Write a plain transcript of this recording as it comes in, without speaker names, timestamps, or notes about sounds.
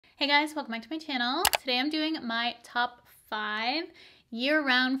Hey guys, welcome back to my channel. Today I'm doing my top 5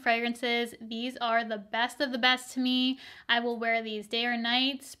 year-round fragrances. These are the best of the best to me. I will wear these day or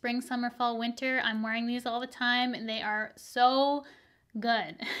night, spring, summer, fall, winter. I'm wearing these all the time and they are so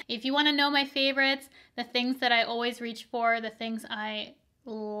good. If you want to know my favorites, the things that I always reach for, the things I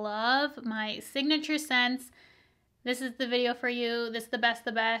love, my signature scents, this is the video for you. This is the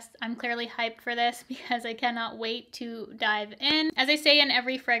best. I'm clearly hyped for this because I cannot wait to dive in. As I say in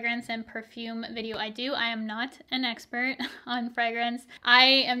every fragrance and perfume video I do, I am not an expert on fragrance. I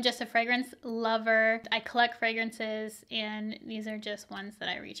am just a fragrance lover. I collect fragrances and these are just ones that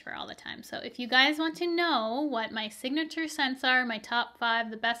I reach for all the time. So if you guys want to know what my signature scents are, my top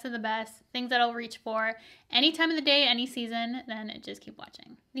 5, the best of the best, things that I'll reach for any time of the day, any season, then just keep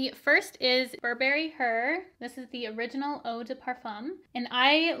watching. The first is Burberry Her. This is the original Eau de Parfum. And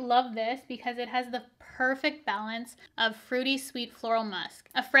I love this because it has the perfect balance of fruity, sweet floral musk.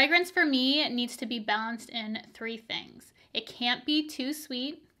 A fragrance for me needs to be balanced in 3 things. It can't be too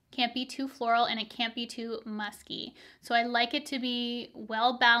sweet, can't be too floral, and it can't be too musky. So I like it to be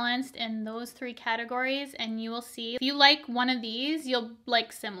well balanced in those 3 categories, and you will see if you like one of these, you'll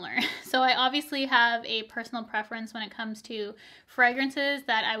like similar. So I obviously have a personal preference when it comes to fragrances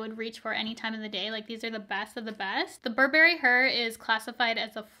that I would reach for any time of the day. Like these are the best of the best. The Burberry Her is classified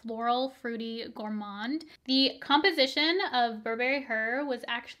as a floral fruity gourmand. The composition of Burberry Her was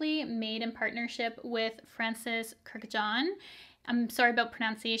actually made in partnership with Francis Kurkdjian. I'm sorry about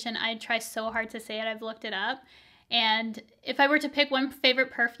pronunciation. I try so hard to say it. I've looked it up. And if I were to pick one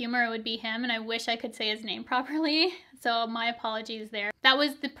favorite perfumer, it would be him. And I wish I could say his name properly. So my apologies there. That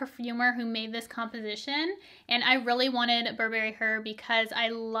was the perfumer who made this composition. And I really wanted Burberry Her because I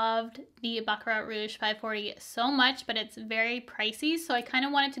loved the Baccarat Rouge 540 so much, but it's very pricey. So I kind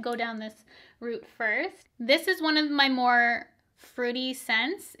of wanted to go down this route first. This is one of my more fruity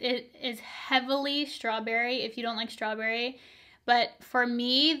scents. It is heavily strawberry if you don't like strawberry. But for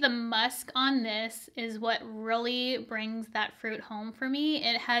me, the musk on this is what really brings that fruit home for me.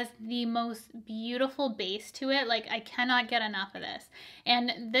 It has the most beautiful base to it. Like, I cannot get enough of this.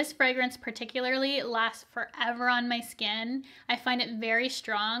 And this fragrance particularly lasts forever on my skin. I find it very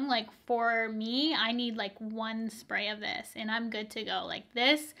strong. Like, for me, I need like 1 spray of this and I'm good to go. Like,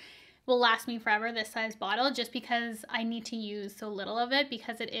 this will last me forever, this size bottle, just because I need to use so little of it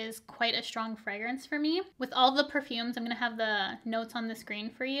because it is quite a strong fragrance for me. With all the perfumes, I'm going to have the notes on the screen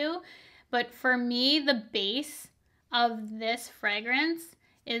for you, but for me, the base of this fragrance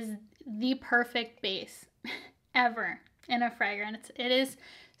is the perfect base ever in a fragrance. It is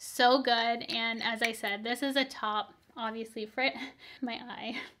so good, and as I said, this is a top, obviously, my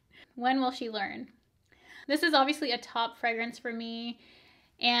eye. When will she learn? This is obviously a top fragrance for me.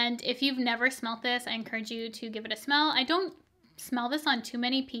 And if you've never smelled this, I encourage you to give it a smell. I don't smell this on too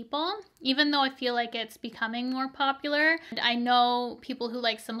many people, even though I feel like it's becoming more popular. And I know people who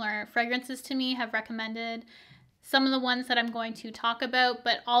like similar fragrances to me have recommended some of the ones that I'm going to talk about,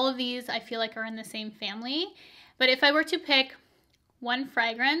 but all of these I feel like are in the same family. But if I were to pick one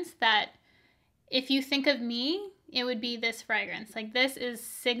fragrance that, if you think of me, it would be this fragrance. Like, this is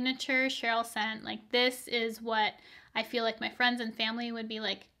signature Cheryl scent. Like, this is what I feel like my friends and family would be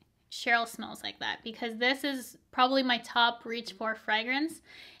like, Cheryl smells like that, because this is probably my top reach for fragrance.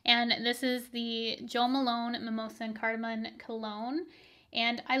 And this is the Jo Malone Mimosa and Cardamom Cologne.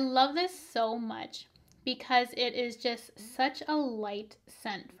 And I love this so much because it is just such a light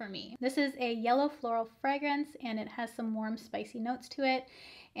scent for me. This is a yellow floral fragrance and it has some warm spicy notes to it.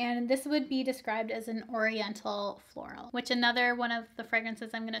 And this would be described as an oriental floral, which another one of the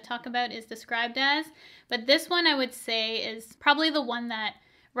fragrances I'm going to talk about is described as. But this one I would say is probably the one that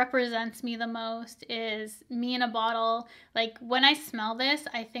represents me the most, is me in a bottle. Like, when I smell this,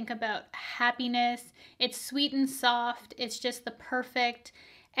 I think about happiness. It's sweet and soft. It's just the perfect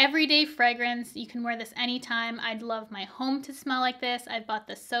everyday fragrance. You can wear this anytime. I'd love my home to smell like this. I bought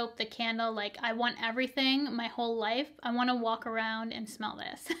the soap, the candle, like I want everything my whole life. I want to walk around and smell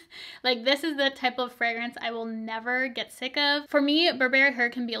this. Like, this is the type of fragrance I will never get sick of. For me, Burberry Her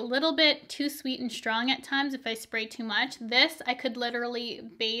can be a little bit too sweet and strong at times if I spray too much. This, I could literally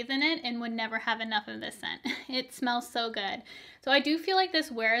bathe in it and would never have enough of this scent. It smells so good. So I do feel like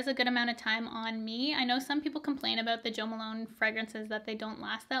this wears a good amount of time on me. I know some people complain about the Jo Malone fragrances that they don't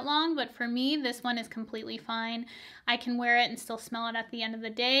last that long, but for me, this one is completely fine. I can wear it and still smell it at the end of the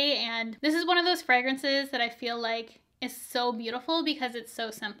day, and this is one of those fragrances that I feel like is so beautiful because it's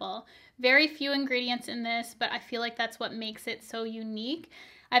so simple. Very few ingredients in this, but I feel like that's what makes it so unique.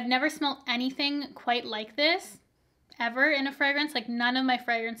 I've never smelled anything quite like this ever in a fragrance. Like none of my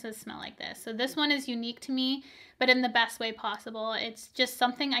fragrances smell like this. So this one is unique to me, but in the best way possible. It's just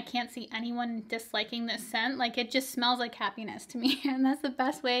something I can't see anyone disliking this scent. Like it just smells like happiness to me, and that's the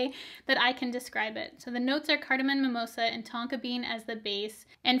best way that I can describe it. So the notes are cardamom, mimosa, and tonka bean as the base.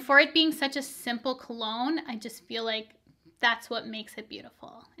 And for it being such a simple cologne, I just feel like that's what makes it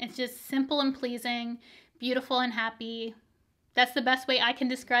beautiful. It's just simple and pleasing, beautiful and happy. That's the best way I can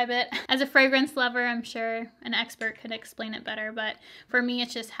describe it. As a fragrance lover, I'm sure an expert could explain it better, but for me,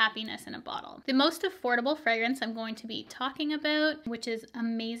 it's just happiness in a bottle. The most affordable fragrance I'm going to be talking about, which is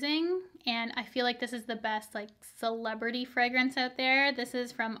amazing, and I feel like this is the best like celebrity fragrance out there. This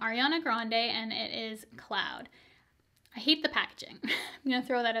is from Ariana Grande, and it is Cloud. I hate the packaging. I'm gonna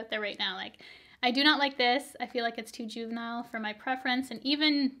throw that out there right now. Like, I do not like this. I feel like it's too juvenile for my preference, and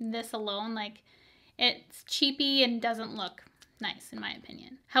even this alone, like, it's cheapy and doesn't look nice in my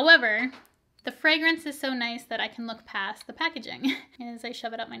opinion. However, the fragrance is so nice that I can look past the packaging as I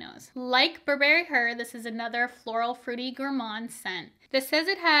shove it up my nose. Like Burberry Her, this is another floral fruity gourmand scent. This says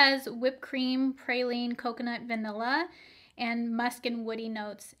it has whipped cream, praline, coconut, vanilla, and musk and woody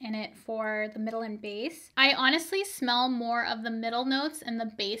notes in it for the middle and base. I honestly smell more of the middle notes and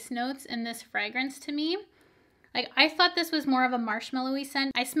the base notes in this fragrance to me. Like I thought this was more of a marshmallowy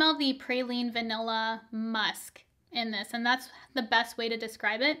scent. I smell the praline, vanilla, musk in this, and that's the best way to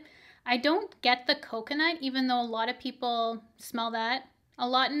describe it. I don't get the coconut, even though a lot of people smell that a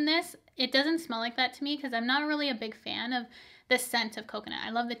lot in this. It doesn't smell like that to me because I'm not really a big fan of the scent of coconut. I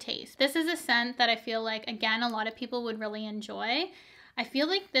love the taste. This is a scent that I feel like, again, a lot of people would really enjoy. I feel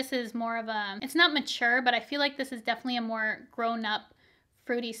like this is more of a, it's not mature, but I feel like this is definitely a more grown-up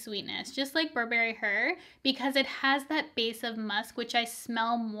fruity sweetness, just like Burberry Her, because it has that base of musk, which I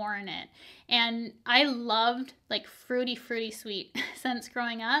smell more in it. And I loved like fruity sweet scents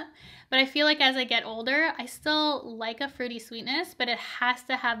growing up, but I feel like as I get older, I still like a fruity sweetness, but it has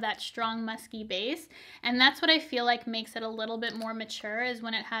to have that strong musky base. And that's what I feel like makes it a little bit more mature, is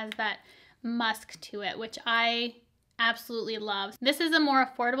when it has that musk to it, which I absolutely love. This is a more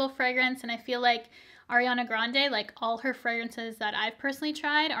affordable fragrance, and I feel like Ariana Grande, like all her fragrances that I've personally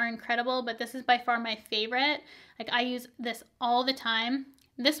tried are incredible, but this is by far my favorite. Like I use this all the time.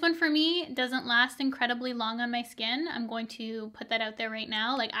 This one for me doesn't last incredibly long on my skin. I'm going to put that out there right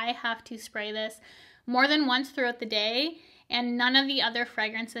now. Like I have to spray this more than once throughout the day, and none of the other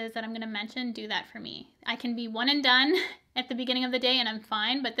fragrances that I'm going to mention do that for me. I can be one and done at the beginning of the day and I'm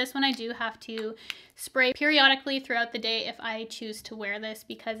fine, but this one I do have to spray periodically throughout the day if I choose to wear this,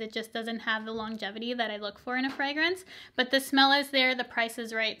 because it just doesn't have the longevity that I look for in a fragrance. But the smell is there, the price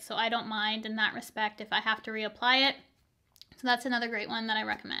is right, so I don't mind in that respect if I have to reapply it. So that's another great one that I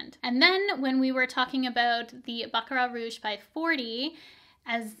recommend. And then when we were talking about the Baccarat Rouge 540,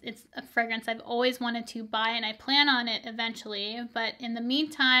 as it's a fragrance I've always wanted to buy, and I plan on it eventually, but in the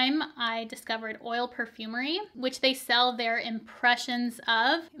meantime I discovered Oil Perfumery, which they sell their impressions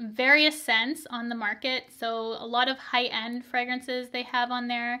of various scents on the market. So a lot of high-end fragrances they have on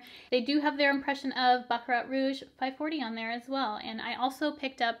there. They do have their impression of Baccarat Rouge 540 on there as well, and I also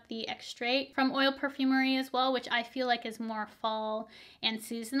picked up the Extrait from Oil Perfumery as well, which I feel like is more fall and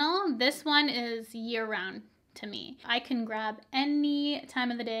seasonal. This one is year-round to me. I can grab any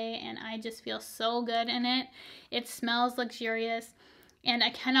time of the day and I just feel so good in it. It smells luxurious, and I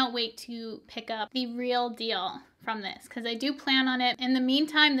cannot wait to pick up the real deal from this because I do plan on it. In the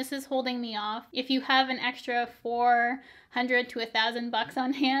meantime, this is holding me off. If you have an extra $400 to $1,000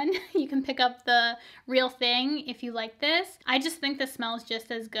 on hand, you can pick up the real thing if you like this. I just think this smells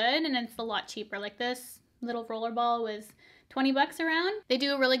just as good, and it's a lot cheaper. Like this little rollerball was $20 around. They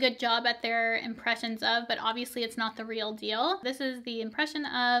do a really good job at their impressions of, but obviously it's not the real deal. This is the impression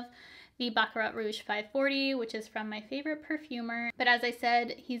of the Baccarat Rouge 540, which is from my favorite perfumer. But as I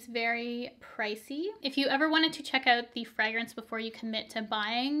said, he's very pricey. If you ever wanted to check out the fragrance before you commit to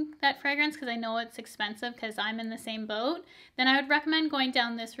buying that fragrance, because I know it's expensive because I'm in the same boat, then I would recommend going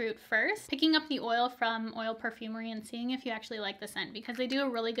down this route first, picking up the oil from Oil Perfumery and seeing if you actually like the scent, because they do a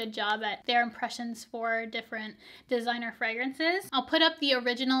really good job at their impressions for different designer fragrances. I'll put up the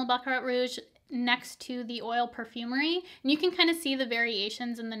original Baccarat Rouge next to the Oil Perfumery, and you can kind of see the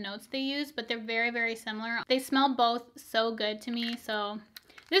variations in the notes they use, but they're very similar. They smell both so good to me, so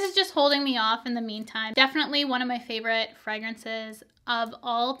this is just holding me off in the meantime. Definitely one of my favorite fragrances of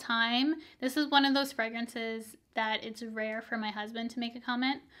all time. This is one of those fragrances that it's rare for my husband to make a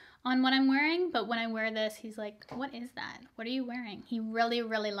comment on what I'm wearing, but when I wear this, he's like, what is that? What are you wearing? He really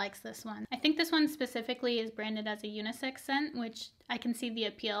likes this one. I think this one specifically is branded as a unisex scent, which I can see the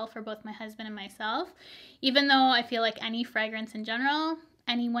appeal for both my husband and myself, even though I feel like any fragrance in general,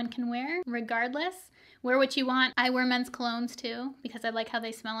 anyone can wear regardless, wear what you want. I wear men's colognes too because I like how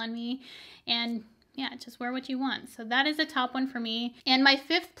they smell on me. And yeah, just wear what you want. So that is a top one for me. And my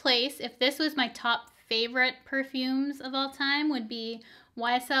fifth place, if this was my top favorite perfumes of all time, would be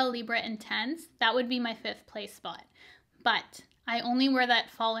YSL Libre Intense. That would be my fifth place spot. But I only wear that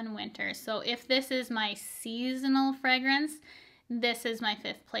fall and winter. So if this is my seasonal fragrance, this is my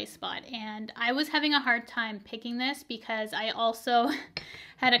fifth place spot. And I was having a hard time picking this because I also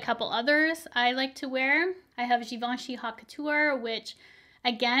had a couple others I like to wear. I have Givenchy Haute Couture, which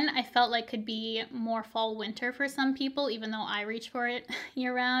again, I felt like could be more fall winter for some people, even though I reach for it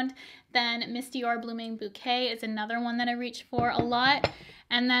year round. Then Miss Dior Blooming Bouquet is another one that I reach for a lot.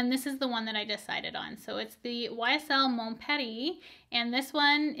 And then this is the one that I decided on. So it's the YSL Mon Petit, and this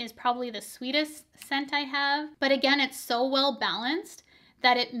one is probably the sweetest scent I have. But again, it's so well balanced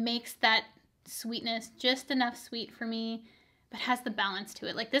that it makes that sweetness just enough sweet for me, but has the balance to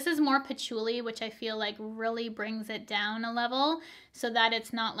it. Like this is more patchouli, which I feel like really brings it down a level so that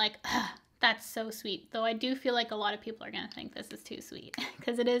it's not like, ugh, that's so sweet. Though I do feel like a lot of people are gonna think this is too sweet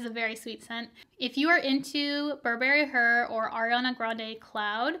because it is a very sweet scent. If you are into Burberry Her or Ariana Grande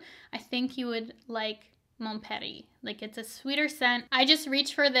Cloud, I think you would like Mon Petit. Like it's a sweeter scent. I just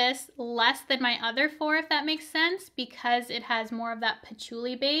reach for this less than my other four, if that makes sense, because it has more of that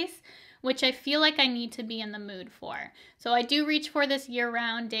patchouli base, which I feel like I need to be in the mood for. So I do reach for this year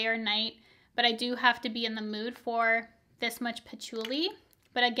round, day or night, but I do have to be in the mood for this much patchouli.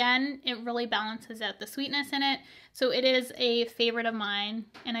 But again, it really balances out the sweetness in it. So it is a favorite of mine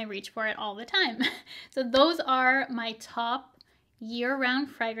and I reach for it all the time. So those are my top year-round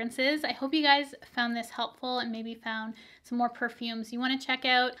fragrances. I hope you guys found this helpful and maybe found some more perfumes you want to check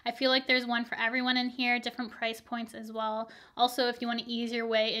out. I feel like there's one for everyone in here, different price points as well. Also, if you want to ease your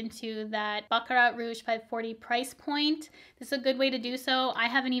way into that Baccarat Rouge 540 price point, this is a good way to do so. I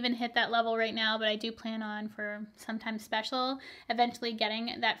haven't even hit that level right now, but I do plan on, for sometime special, eventually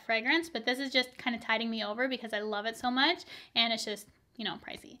getting that fragrance. But this is just kind of tiding me over because I love it so much and it's just, you know,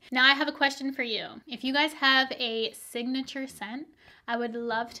 pricey. Now I have a question for you. If you guys have a signature scent, I would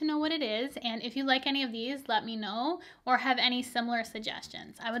love to know what it is. And if you like any of these, let me know, or have any similar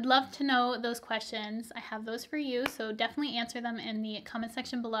suggestions. I would love to know those questions. I have those for you, so definitely answer them in the comment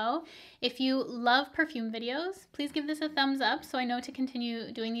section below. If you love perfume videos, please give this a thumbs up so I know to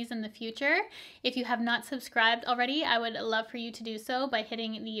continue doing these in the future. If you have not subscribed already, I would love for you to do so by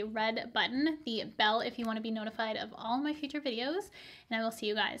hitting the red button, the bell, if you want to be notified of all my future videos. And I will see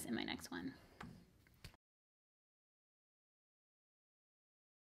you guys in my next one.